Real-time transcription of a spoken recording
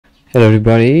Hello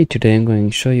everybody, today I'm going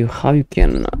to show you how you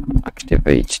can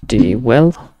activate the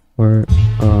well for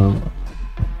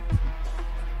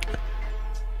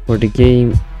the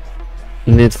game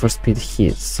Need for Speed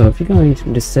Heat. So if you go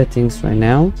into the settings right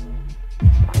now,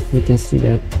 you can see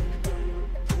that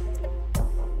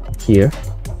here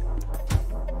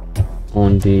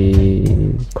on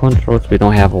the controls we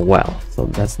don't have a well, so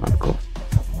that's not cool.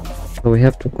 So we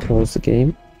have to close the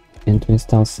game and to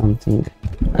install something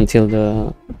until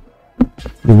the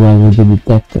well will be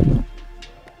detected.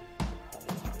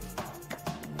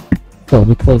 So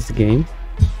we close the game,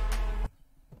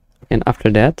 and after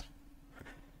that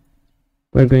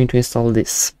we're going to install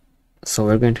this. So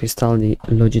we're going to install the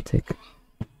Logitech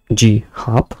G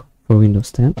Hub for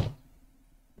Windows 10.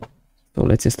 So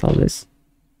let's install this.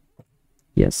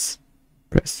 Yes,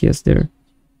 press yes there.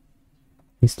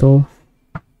 Install.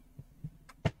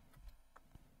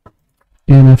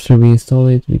 And after we install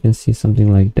it, we can see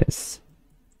something like this.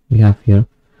 We have here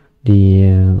the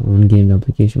on-game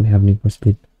application. We have Need for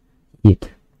Speed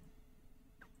Heat.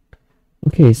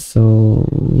 Okay, so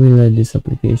we'll add this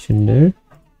application there,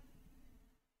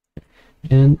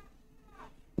 and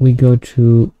we go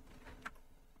to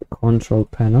control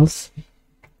panels.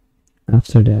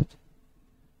 After that,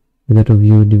 we go to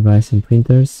view device and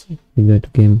printers. We go to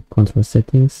game control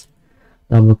settings,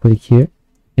 double click here,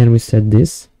 and we set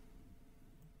this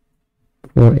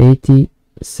 480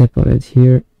 separate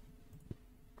here,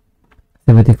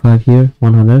 75 here,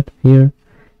 100 here,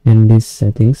 and these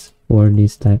settings for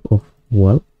this type of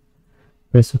well.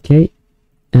 Press OK,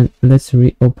 and let's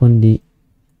reopen the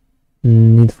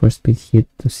Need for Speed Heat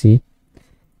to see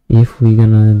if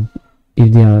the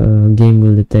game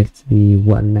will detect the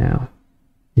well now.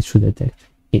 It should detect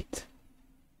it.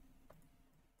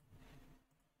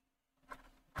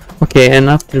 Okay, and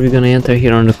after we're gonna enter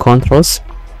here on the controls,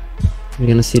 we're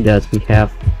gonna see that we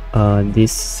have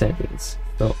these settings.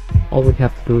 So all we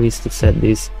have to do is to set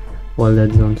this well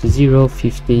Deadzone to 0,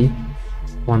 50,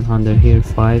 100 here,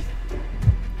 5,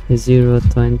 0,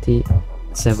 20,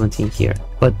 17 here.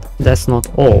 But that's not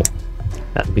all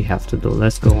that we have to do.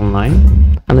 Let's go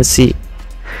online and let's see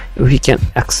if we can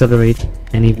accelerate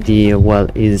and if the well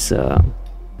is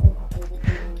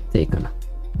taken,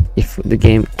 if the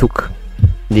game took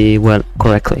the well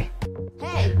correctly.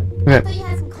 Hey, okay. I thought you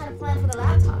had some kind of plan for the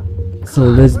laptop. So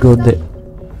let's go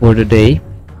for the day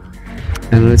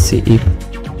and let's see if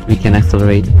we can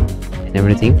accelerate and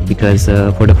everything, because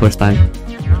for the first time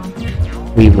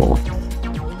we won't.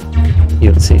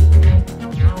 You'll see.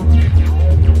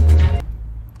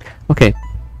 Okay,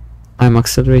 I'm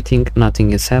accelerating,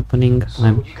 nothing is happening.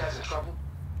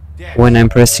 When I'm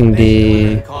pressing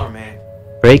the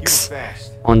brakes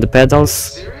on the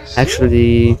pedals, actually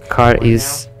the car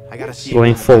is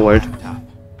going forward,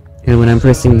 and when I'm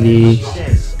pressing the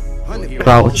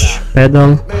crouch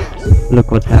pedal,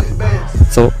 look what happened.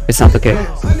 So it's not okay.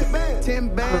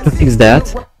 To fix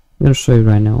that, I'm gonna show you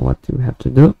right now what you have to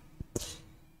do.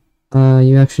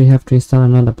 You actually have to install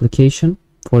another application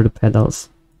for the pedals.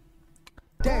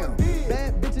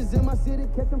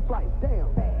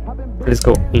 Let's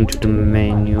go into the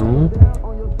menu.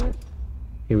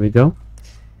 Here we go.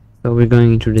 So we're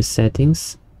going into the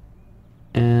settings,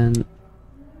 and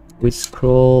we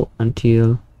scroll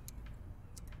until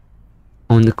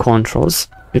on the controls.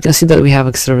 You can see that we have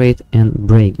accelerate and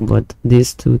brake, but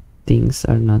these two things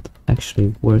are not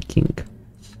actually working.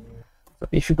 So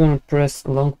if you're gonna press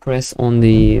long press on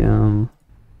the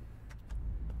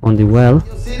well,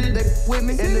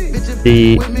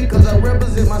 the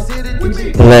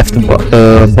left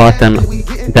button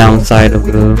downside of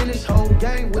the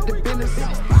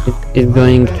it's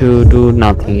going to do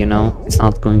nothing, you know, it's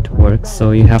not going to work.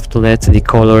 So you have to let the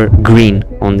color green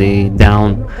on the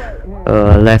down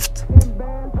left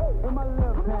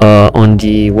on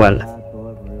the well.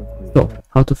 So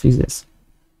how to fix this?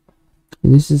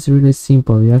 This is really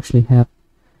simple. You actually have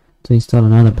to install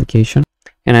another application,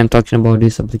 and I'm talking about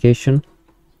this application,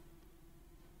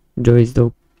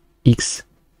 Joystick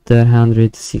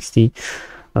X360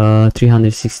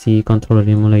 360 controller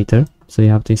emulator. So you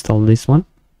have to install this one,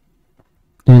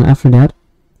 and after that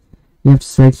you have to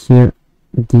select here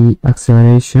the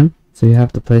acceleration. So you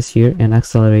have to press here and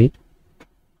accelerate,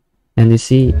 and you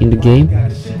see in the game,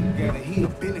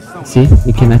 see,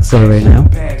 you can accelerate now.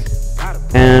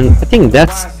 And I think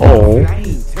that's all,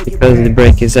 because the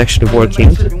brake is actually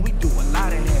working.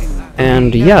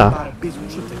 And yeah,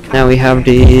 now we have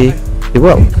the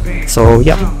well. So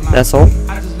yeah, that's all.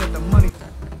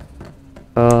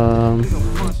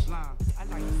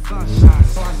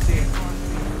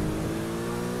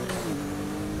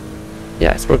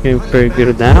 Yeah, it's working very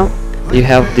good now. you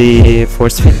have the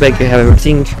force feedback, you have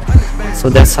everything. So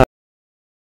that's how